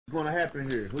going to happen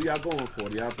here? Who y'all going for?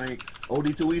 Do y'all think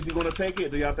OD2 Easy going to take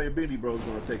it? Do y'all think BrendyBr0 is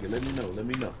going to take it? Let me know. Let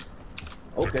me know.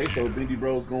 Okay, so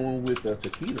BrendyBr0 is going with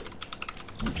Taquito.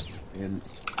 And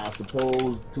I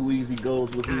suppose Too Easy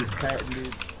goes with his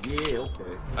patented. Yeah,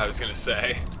 okay. I was going to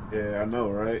say. Yeah, I know,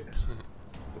 right?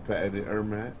 The patented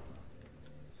Ermac.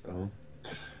 So,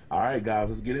 all right, guys,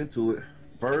 let's get into it.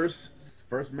 First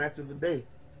match of the day.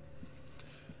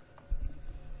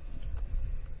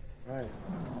 All right.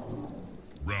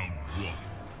 Round 1,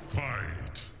 fight.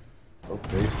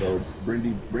 Okay, so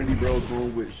BrendyBr0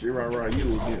 going with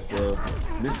Ryu against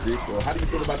Mystic. How do you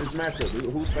feel about this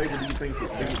matchup? Whose favor do you think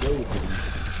it goes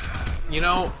to? You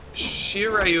know,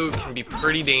 Ryu can be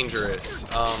pretty dangerous.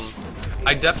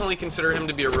 I definitely consider him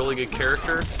to be a really good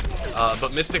character,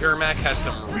 but Mystic Ermac has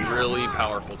some really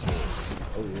powerful tools.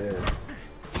 Oh yeah.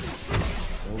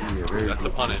 Oh yeah. That's a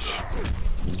punish.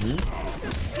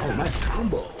 Oh, nice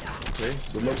combo. Okay,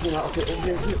 the low pull out. Okay, over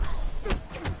here,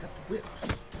 whips.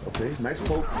 Okay, nice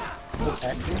poke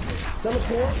action.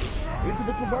 Teleport into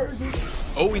the conversion.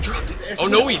 Oh, he dropped it. Oh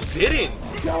no, he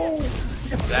didn't. Yo.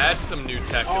 That's some new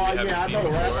tech that we haven't seen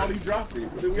before. Right? Oh, he dropped it.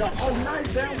 Oh,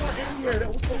 nice down one in here. That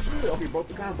was so good. Okay, broke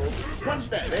the combo. Punch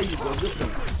that. There you go. Good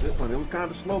punch. Good punch. It was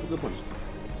kind of slow, but good punch.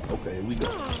 Okay, here we go.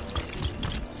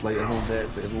 Slay at home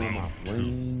that to everyone. My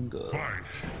flame.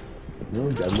 No,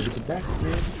 you gotta look at the back,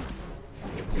 man.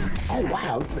 Oh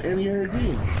wow, it's the anti-air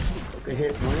again. Okay,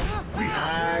 head slam.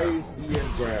 Nice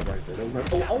ES grab right there. That was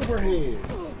nice. Oh, overhead.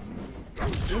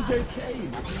 MKX.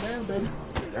 Knock him down, baby.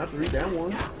 Down 3, down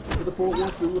 1. To the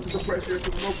 4-1-2. Look at the pressure. To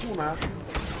the no cool now.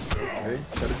 Okay,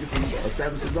 gotta get some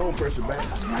establish his own pressure back.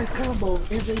 Nice combo.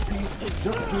 NJP.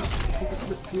 Jump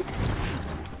kick.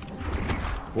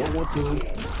 4-1-2.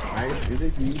 Nice.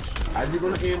 NJP. How's you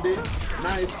gonna end it?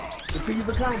 Nice. Continue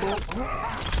the combo.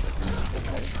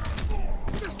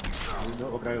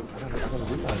 Okay, I gotta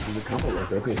realize the combo right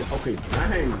there. Okay,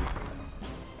 nice.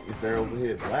 It's there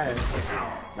overhead blast.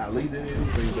 Not leading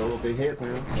anything though. Okay, head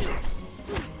pound.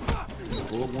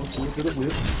 4-1-2 to the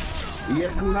whip.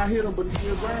 Yes, could not hit him, but he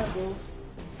still grabbed though.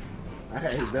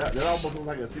 That almost looks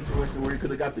like a situation where he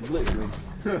could have got the glitch.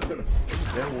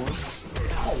 That one.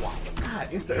 Oh my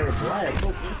God! Instant air blast. So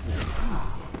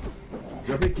instant.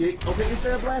 Jumping kick. Okay, it's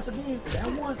there blast again.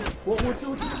 That one.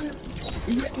 4-1-2.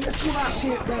 Yes, cool out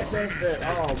kick that.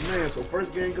 Oh man, so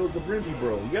first game goes to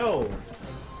BrendyBr0. Yo,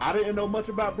 I didn't know much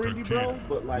about BrendyBr0,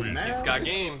 but like now he's got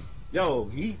game. Yo,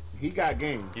 he got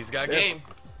game. He's got game.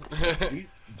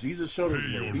 Jesus showed us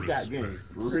he got game.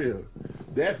 For real.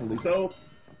 Definitely. So,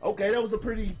 okay, that was a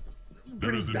pretty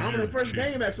dominant first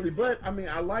game actually, but I mean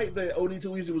I like that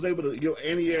OD2 Easy was able to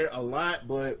anti-air a lot,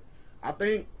 but I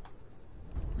think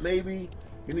maybe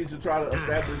he needs to try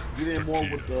to get in more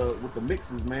with the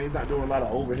mixes, man. He's not doing a lot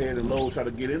of overhead and low, try to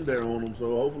get in there on him.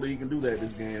 So hopefully he can do that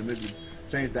this game, maybe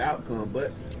change the outcome.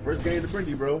 But first game to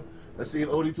BrendyBr0. Let's see if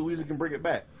OD2 Easy can bring it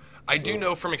back. I do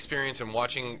know from experience and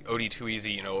watching OD2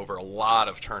 Easy, you know, over a lot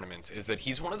of tournaments, is that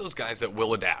he's one of those guys that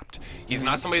will adapt. He's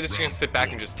not somebody that's going to sit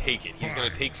back and just take it. He's going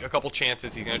to take a couple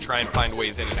chances. He's going to try and find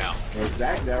ways in and out.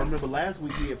 Exactly. I remember last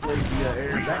week he had played the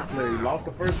air back play. He lost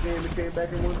the first game and came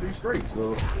back and won 3 straight.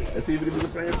 So let's see if he can do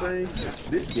the same thing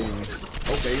this game.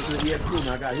 Okay, so he had 2 and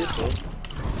I got hit though.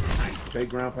 Okay,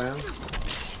 ground pound.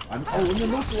 Oh, in the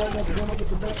neutral, I got to run up with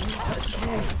the back.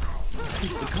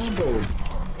 The combo.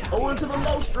 Oh, into the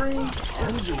low string,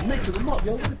 and we just mixing them up,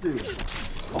 yo. Look at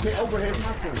this. Okay, overhead,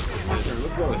 my turn. Let's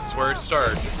go. This is where it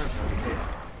starts.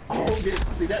 Oh, yeah.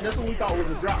 See, that's what we thought was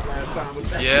a drop last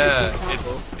time. Yeah,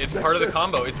 it's part of the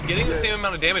combo. It's getting the same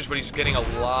amount of damage, but he's getting a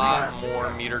lot more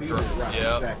meter drop.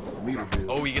 Yep.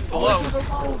 Oh, he gets the low.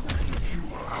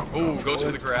 Oh, goes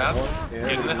for the grab.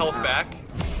 Getting the health back.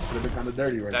 Kind of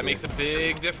dirty right that makes a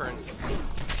big difference.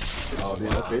 Oh,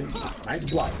 dude, okay. Nice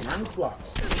block. Nice block.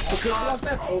 Okay,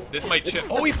 this might chip.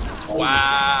 Oh,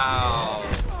 wow.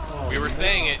 We were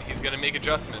saying it. He's going to make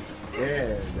adjustments.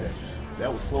 Yeah,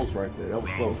 that was close right there. That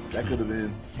was close. That could have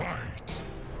been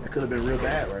real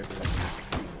bad right there.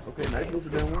 Okay, nice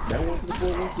neutral down one. That one to the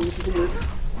 4-1-2 to the whip.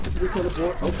 To the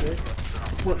teleport. Okay.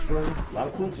 Punch flame. A lot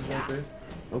of punches right there.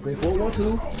 Okay, 4-1-2.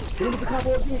 Hit him with the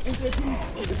combo again.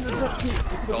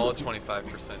 NJP. Solid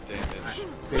 25% damage.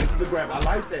 Okay, into the grab. I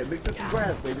like that. Mix up the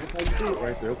grabs, baby. That's how you do it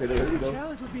right there. Okay, there we go.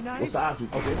 Challenge would be nice. What's the option?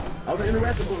 Okay. I was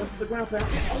interacting, but let's the ground pass.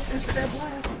 Oh, it's that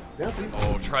blast.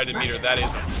 Oh, try to meter. That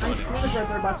is a punish right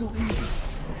there by 2 easy.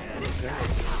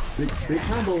 Big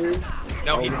combo here.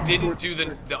 No, he didn't do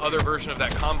the other version of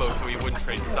that combo, so he wouldn't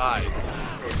trade sides.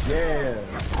 Yeah.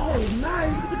 Oh,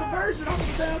 nice. The conversion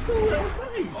off the down too. That was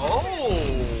great.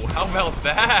 Oh, how about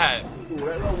that?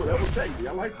 cool. That was sexy.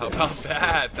 I like that. How about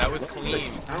that? That was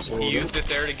clean. He used it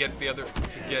there to get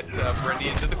Brendy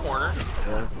into the corner.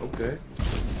 Yeah, okay.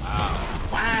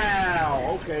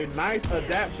 Wow. Okay, nice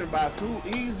adaptation by Too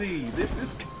Easy. This is.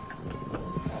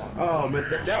 Oh man,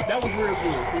 that was real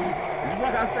good. See, just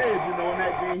like I said, you know, in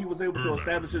that game he was able to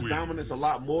establish his dominance a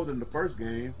lot more than the first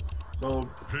game. So,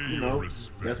 you know,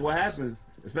 that's what happens.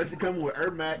 Especially coming with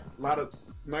Ermac, a lot of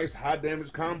nice high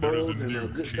damage combos and a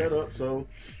good setup. So,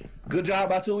 good job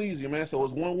by Too Easy, man. So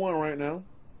it's 1-1 right now.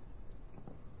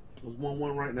 It's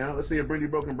 1-1 right now. Let's see if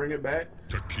BrendyBr0 can bring it back.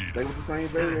 Stay with the same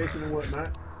variation and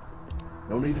whatnot.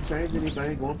 Don't need to change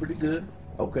anything. Going pretty good.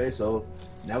 Okay, so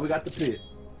now we got the pit.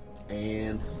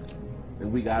 And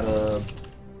then we got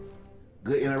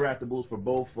good interactables for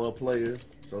both players.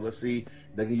 So let's see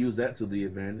if they can use that to the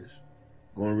advantage.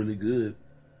 Going really good.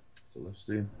 So let's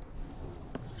see.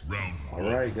 All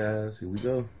right, guys, here we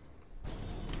go.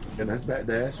 And that's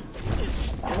backdash.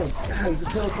 Oh, God, he's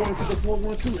teleporting to the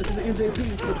 4-1-2 into the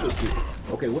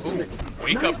MJP. Okay, what's the next?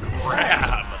 Wake up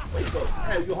grab. Wake up.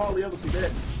 Hey, you'll hardly ever see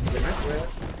that. Okay, nice grab.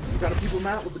 You gotta keep him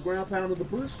out with the ground pound of the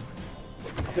push.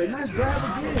 Okay, nice grab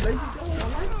again. There you go. I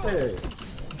like that.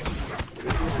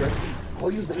 Oh,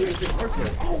 use the air first.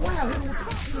 Oh, wow. Hit him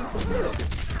with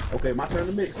the okay, my turn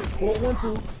to mix.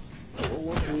 4-1-2.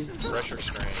 4-1-2. Pressure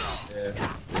strains. Yeah.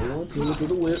 4-1-2 to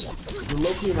the whip. The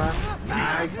low key now.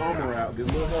 Nice armor out. Get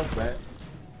a little health back.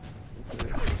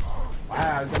 Okay.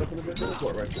 Wow, he's got to put a good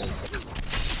teleport right there.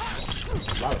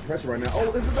 A lot of pressure right now.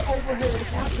 Oh, this is the overhead.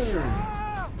 It's my turn.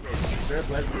 Fair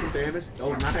play, some damage.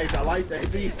 Oh, nice. I like that.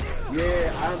 See?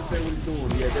 Yeah, I understand what he's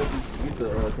doing. Yeah, there'll be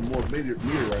some more meter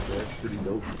right there. That's pretty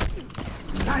dope.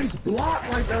 Nice block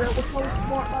right there. That was so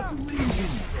smart, not too easy.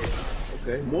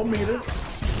 Okay, more meter.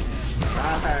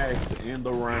 Nice. To end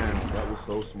the round. That was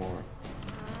so smart.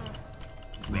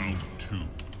 Round 2.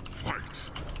 Fight.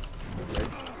 Okay.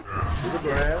 Do the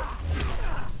grab.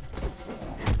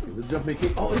 The jumping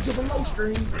kick. Oh, it's a below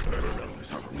stream.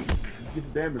 Get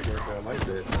the damage right there. I like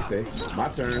that. Okay, my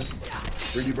turn.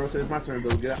 BrendyBr0 says my turn,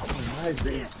 though. Get out. Oh, nice.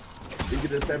 Didn't get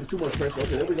to establish too much pressure.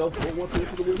 Okay, there we go. 4-1-2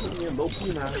 to the wheel again. Low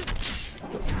key now.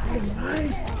 Oh,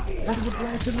 nice. That's the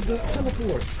blast into the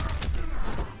teleport.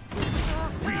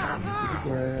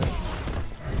 Grab.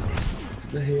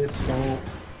 The head stomp.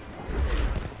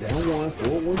 Down 1.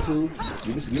 4-1-2.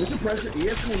 Give me some pressure.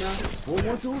 Yes, cool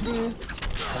now. 4-1-2 again.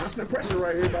 Constant pressure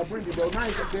right here by BrendyBr0.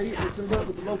 Nice, okay, he mixing it up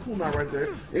with the low cooldown right there.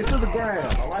 Into the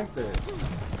grab, I like that.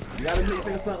 You gotta mix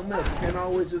in something else. You can't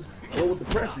always just go with the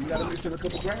pressure. You gotta mix in a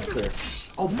couple grabs there.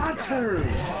 Oh, my turn!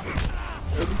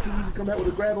 It'll be too easy to come back with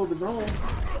a grab of his own.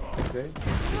 Okay,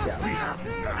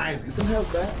 nice, get some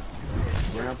health back.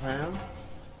 Ground pound.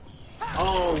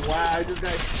 Oh, wow, he just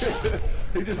got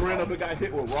he just ran up and got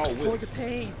hit with raw whip. For the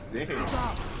pain. Damn.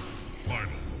 Final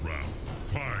round.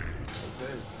 Fight.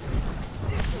 Okay.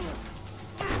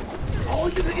 Oh,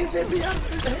 you didn't get me out of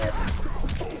the head.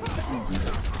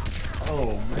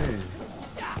 Oh, man.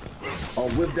 Oh,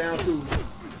 whip down to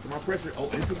my pressure. Oh,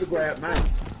 into the grab. Nice.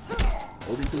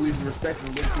 OD too easy respecting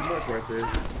a little too much right there.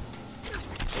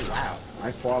 Oh, wow.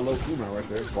 Nice far low kunai right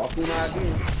there. Far kunai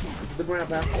again. Into the ground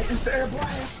pound. Oh, it's the air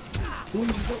blast. Too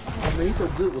easy. Oh, man, he's so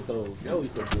good with those. Yo,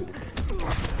 he's so good with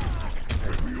those.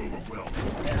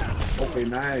 Okay,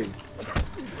 nice.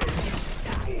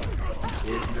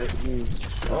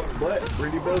 Oh, but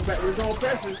BrendyBr0's back with his own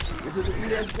pressure. Into the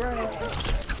 3S grab.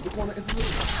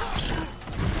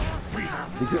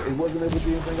 Because it wasn't able to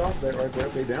do anything off that right there.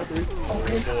 Okay, down 3.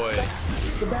 Okay. Oh boy.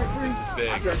 The back 3. This is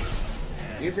big.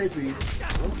 NJP.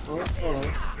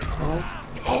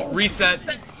 Oh,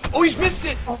 resets. Oh, he's missed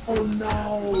it. Oh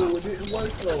no, it didn't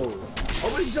work though.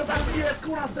 Oh, he jumped out of the air.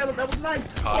 Cool, I setup. That was nice.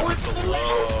 Caught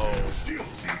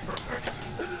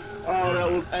Oh,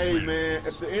 that was, hey man,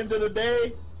 at the end of the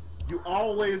day, you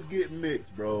always get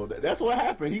mixed, bro. That's what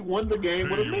happened. He won the game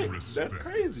with a mix. That's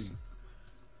crazy.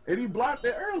 And he blocked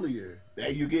it earlier. There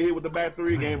you get hit with the back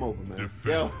 3, game over, man.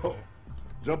 Yo,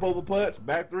 jump over punch,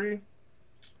 back 3,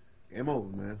 game over,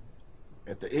 man.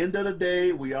 At the end of the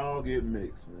day, we all get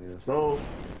mixed, man. So,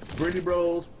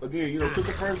 BrendyBr0's, again, you know, took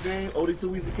the first game. OD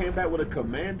too easy came back with a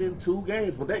commanding 2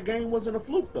 games. But that game wasn't a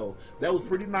fluke, though. That was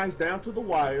pretty nice down to the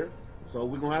wire. So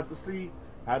we're going to have to see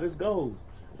how this goes.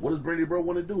 What does BrendyBr0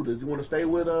 want to do? Does he want to stay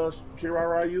with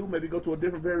Shiraryu? Maybe go to a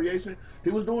different variation? He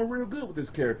was doing real good with this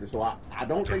character. So I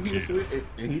don't think he would switch.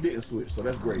 And he didn't switch. So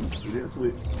that's great. He didn't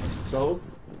switch. So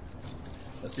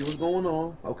let's see what's going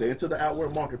on. Okay, into the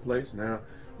outward marketplace. Now,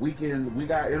 we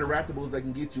got interactables that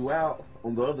can get you out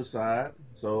on the other side.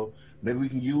 So maybe we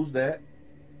can use that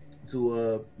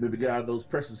to maybe get out of those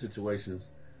pressure situations.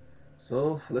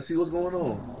 So let's see what's going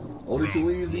on. Only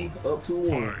too easy, up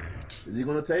 2-1. Is he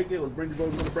gonna take it? Or is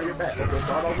BrendyBr0 gonna bring it back? Okay,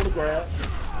 start off with a grab.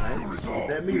 Nice. Get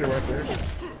that meter right there.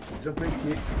 Jump in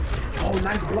kick. Oh,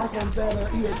 nice block on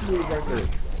that EX move right there.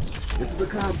 This is the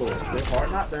combo. Okay,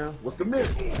 hard knockdown. What's the miss?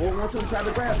 4-1-2, try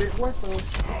to grab it. Worth though.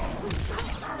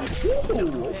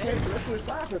 Ooh, okay, so that's switch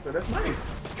sides right there. That's nice.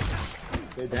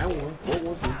 Okay, down one.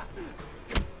 4-1-2.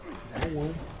 Down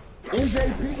one.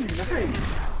 NJP, nice.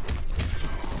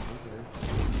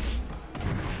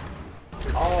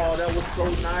 Oh, that was so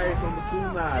nice on the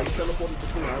 2-9. He teleported to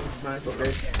 2-9. That was nice,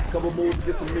 okay. Couple moves to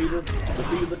get some meters.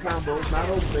 Defeated the combo. Not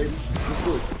over, baby. Just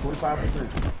good. 25%.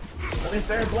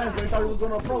 Instead of blast, they thought he was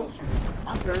going to approach.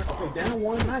 My turn. Okay, down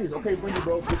one. Nice. Okay,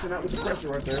 BrendyBr0 pitching out with the pressure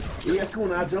right there. ES cool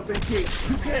now. Jump in kick.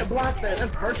 You can't block that.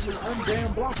 That's virtually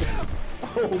undamn blocking.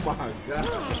 Oh, my God.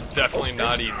 It's definitely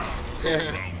not easy.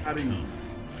 Not easy.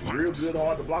 Real good,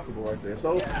 hard to blockable right there.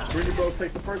 So, BrendyBr0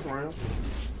 takes the first round.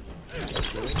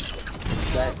 Okay.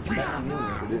 Back in,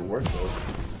 it didn't work though.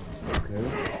 Okay.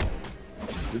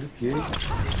 To the kick.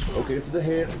 Okay, to the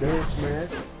head smash.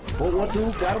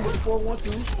 4-1-2, got him with the 4-1-2.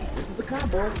 This is the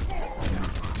combo.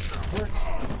 Punch.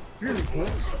 Fury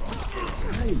punch.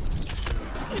 Nice.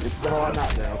 This is the hard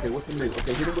knockdown. Okay, what's the mix?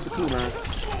 Okay, hit him with the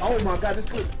 2-9. Oh my God, this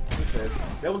good. Okay.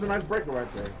 That was a nice breaker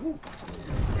right there. Woo.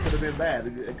 Could have been bad.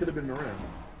 It could have been the round.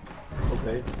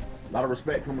 Okay. A lot of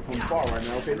respect coming from the far right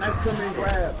now. Okay, nice come in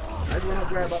grab. Nice run up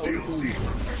grab by OD2. Okay.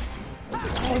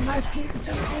 Oh, nice kick.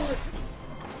 Just good.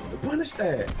 Punish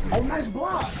that. Oh, nice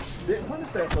block. Didn't punish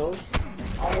that though.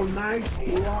 Oh, nice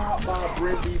block by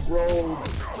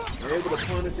BrendyBr0. Able to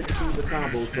punish it through the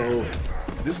combo. So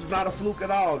this is not a fluke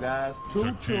at all, guys.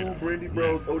 2-2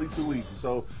 BrendyBr0 OD2 easy.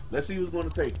 So let's see who's going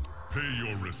to take it. Pay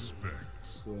your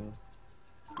respects. Well,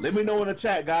 let me know in the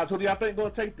chat, guys. Who do y'all think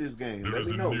going to take this game? Let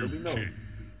me know. Let me know.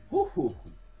 Woo-hoo.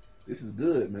 This is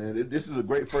good, man. This is a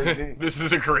great first game. This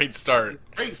is a great start.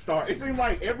 Great start. It seems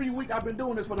like every week I've been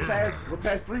doing this for the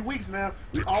past 3 weeks now.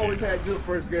 We always had good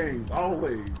first games.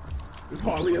 Always. It's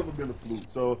hardly ever been a fluke.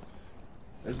 So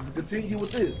let's just continue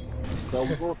with this. So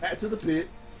we're going back to the pit.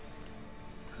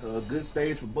 A good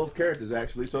stage for both characters,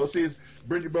 actually. So see if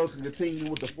BrendyBr0 can continue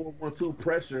with the 4-1-2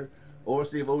 pressure, or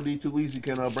see if OD2 Easy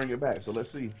can bring it back. So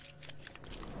let's see.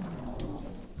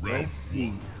 Let's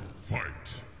see.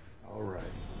 Fight. All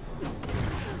right.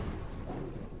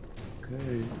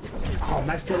 Okay. Oh,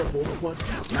 nice teleport punch.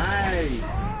 Nice.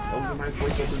 That was a nice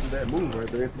break up into that move right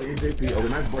there. For NJP. Oh,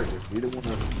 nice breaker. He didn't want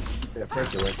to keep that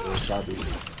pressure right there. Probably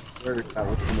very tight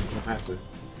what's coming from after.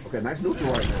 Okay, nice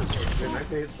neutral right now. Okay, nice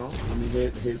head stomp.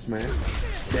 Head smash.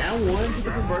 Down one to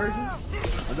the conversion.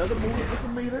 Another move with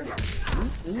some meter.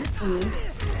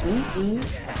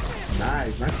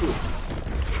 Nice. Nice move.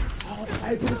 Oh,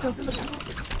 I put himself in the corner.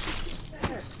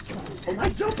 Oh,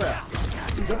 nice jump out.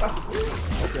 He jumped out the field.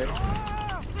 Okay.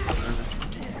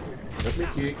 Let me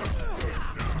kick.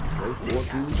 Okay,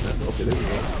 4-2. Okay, there we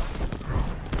go.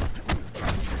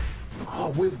 Oh,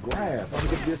 with grab. I'm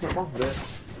going to get something off of that.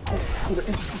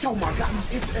 Oh my God, he's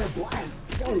into that blast.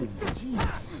 Yo,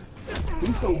 jeez.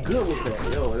 He's so good with that.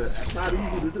 Yo, that's not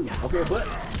easy to do. Okay, but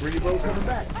BrendyBr0 coming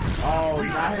back. Oh,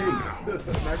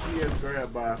 nice. Nice ES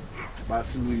grab by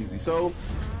Too Easy. So,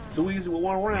 Too Easy with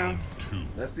one round.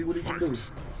 Let's see what he can do.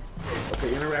 Okay,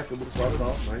 interactive with the start it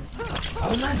off. Nice.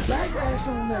 Oh, nice backlash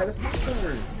on that. That's my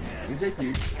turn. NJP.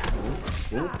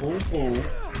 Boom, boom, boom.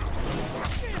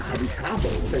 Oh, these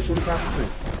combos. Okay,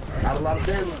 25%. Not a lot of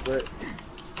damage, but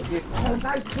okay. Oh,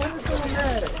 nice punish on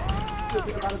that. Still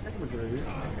get a lot of damage right here.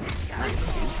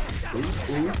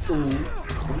 Ooh.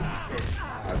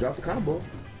 I dropped the combo.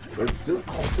 But still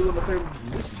in the same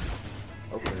position.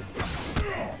 Okay.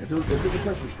 Into the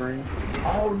pressure screen.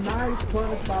 Oh, nice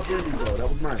punish by BrendyBr0. That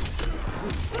was nice.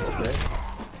 Okay.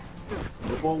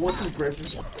 Look on 1-2 pressure.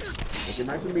 Okay,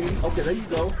 nice and meaty. Okay, there you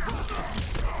go.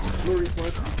 Flurry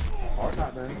punch. Hard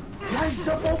knockdown. Nice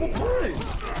jump over punch.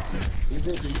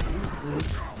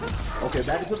 Okay,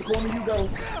 back into the corner you go.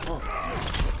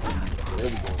 There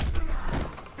we go.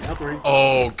 Now 3.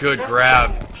 Oh, good grab.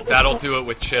 That'll do it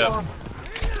with chip.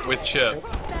 With chip.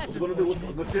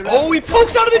 Oh, he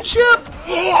pokes out of the chip!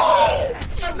 Oh,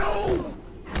 no!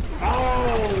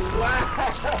 Oh,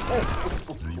 wow!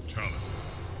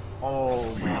 Oh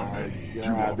my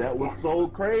God, that was so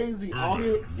crazy. All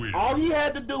he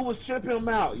had to do was chip him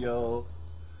out, yo.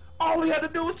 All he had to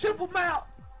do was chip him out.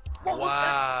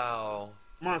 Wow.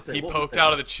 He poked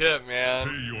out of the chip, man.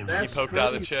 He poked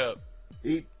out of the chip.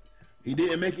 He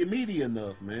didn't make it meaty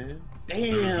enough, man.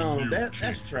 Damn,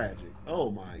 that's tragic.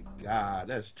 Oh my God,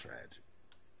 that's tragic.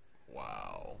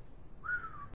 Wow.